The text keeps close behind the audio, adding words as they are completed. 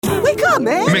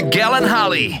man. Miguel and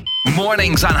Holly.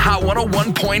 Mornings on Hot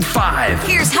 101.5.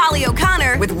 Here's Holly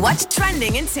O'Connor with What's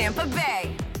Trending in Tampa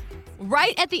Bay.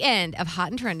 Right at the end of Hot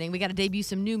and Trending, we got to debut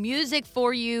some new music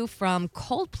for you from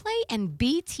Coldplay and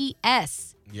BTS.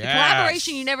 Yes. The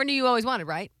collaboration you never knew you always wanted,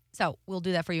 right? So we'll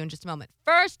do that for you in just a moment.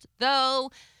 First,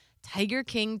 though, Tiger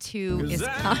King 2 is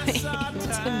coming to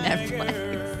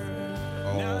Netflix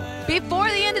before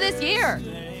the end of this year.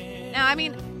 Now, I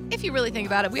mean, if you really think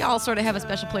about it, we all sort of have a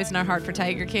special place in our heart for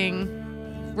Tiger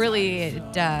King. Really,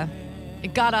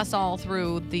 it got us all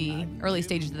through the early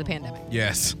stages of the pandemic.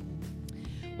 Yes.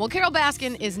 Well, Carol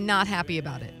Baskin is not happy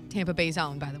about it. Tampa Bay's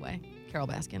own, by the way. Carol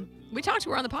Baskin. We talked to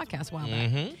her on the podcast a while back.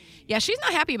 Mm-hmm. Yeah, she's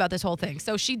not happy about this whole thing.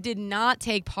 So she did not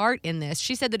take part in this.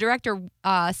 She said the director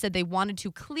said they wanted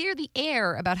to clear the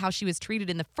air about how she was treated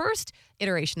in the first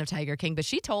iteration of Tiger King, but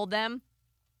she told them,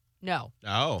 no.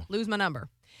 Oh. Lose my number.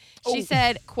 She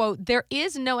said, quote, there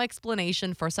is no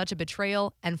explanation for such a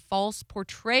betrayal and false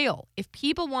portrayal. If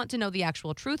people want to know the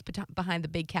actual truth behind the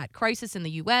big cat crisis in the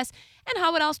U.S. and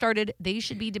how it all started, they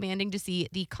should be demanding to see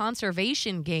The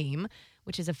Conservation Game,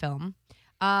 which is a film.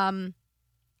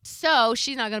 So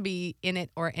she's not going to be in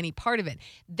it or any part of it.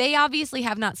 They obviously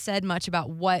have not said much about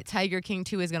what Tiger King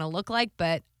 2 is going to look like,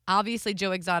 but obviously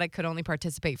Joe Exotic could only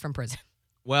participate from prison.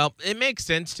 Well, it makes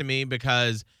sense to me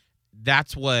because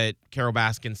that's what Carol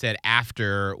Baskin said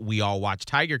after we all watched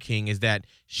Tiger King, is that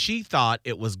she thought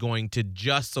it was going to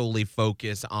just solely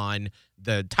focus on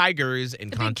the tigers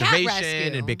and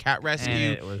conservation and big cat rescue.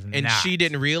 And it was and not. she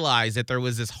didn't realize that there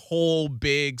was this whole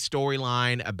big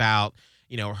storyline about,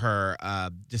 you know, her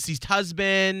deceased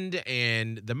husband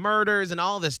and the murders and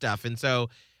all this stuff. And so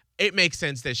it makes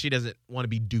sense that she doesn't want to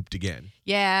be duped again.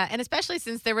 Yeah, and especially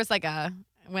since there was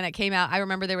when it came out, I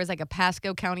remember there was a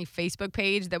Pasco County Facebook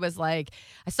page that was like,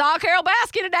 I saw Carol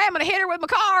Baskin today, I'm going to hit her with my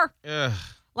car. Ugh.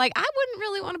 Like, I wouldn't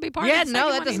really want to be part of Yeah, the no,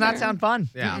 second that one does not either. sound fun.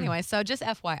 Yeah. Anyway, so just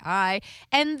FYI.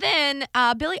 And then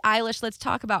Billie Eilish, let's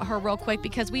talk about her real quick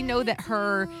because we know that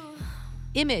her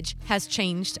image has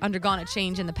changed, undergone a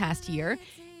change in the past year.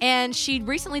 And she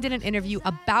recently did an interview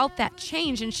about that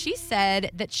change, and she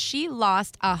said that she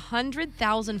lost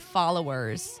 100,000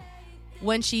 followers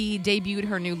when she debuted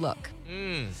her new look.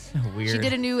 Weird. She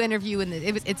did a new interview,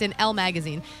 it's in Elle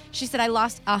magazine. She said, I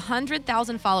lost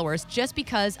 100,000 followers just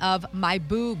because of my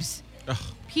boobs. Ugh.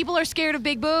 People are scared of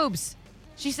big boobs.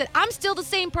 She said, I'm still the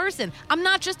same person. I'm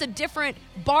not just a different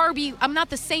Barbie. I'm not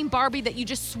the same Barbie that you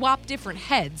just swap different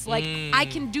heads. Like, I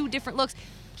can do different looks.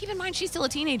 Keep in mind, she's still a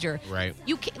teenager. Right.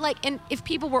 You can, and if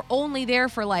people were only there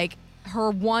for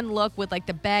her one look with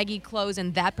the baggy clothes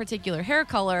and that particular hair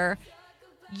color,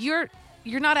 you're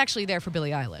not actually there for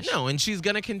Billie Eilish. No, and she's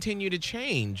going to continue to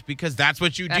change because that's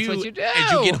what you That's do. what you do.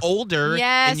 As you get older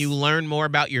Yes. and you learn more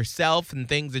about yourself and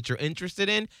things that you're interested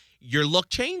in, your look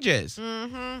changes.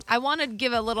 I want to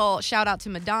give a little shout out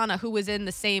to Madonna, who was in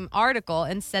the same article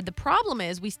and said the problem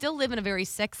is we still live in a very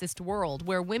sexist world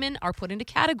where women are put into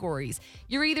categories.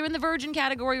 You're either in the virgin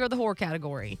category or the whore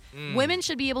category. Women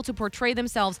should be able to portray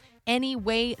themselves any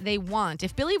way they want.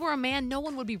 If Billy were a man, no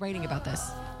one would be writing about this.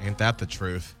 Ain't that the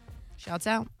truth? Shouts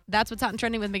out. That's what's hot and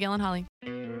trending with Miguel and Holly.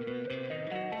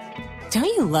 Don't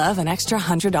you love an extra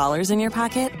 $100 in your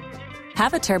pocket?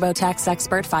 Have a TurboTax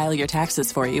expert file your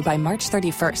taxes for you by March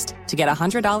 31st to get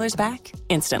 $100 back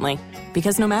instantly.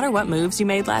 Because no matter what moves you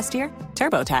made last year,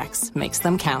 TurboTax makes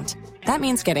them count. That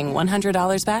means getting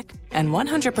 $100 back and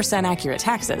 100% accurate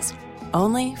taxes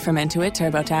only from Intuit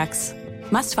TurboTax.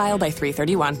 Must file by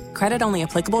 3/31. Credit only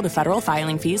applicable to federal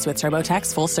filing fees with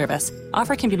TurboTax full service.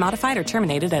 Offer can be modified or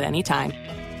terminated at any time.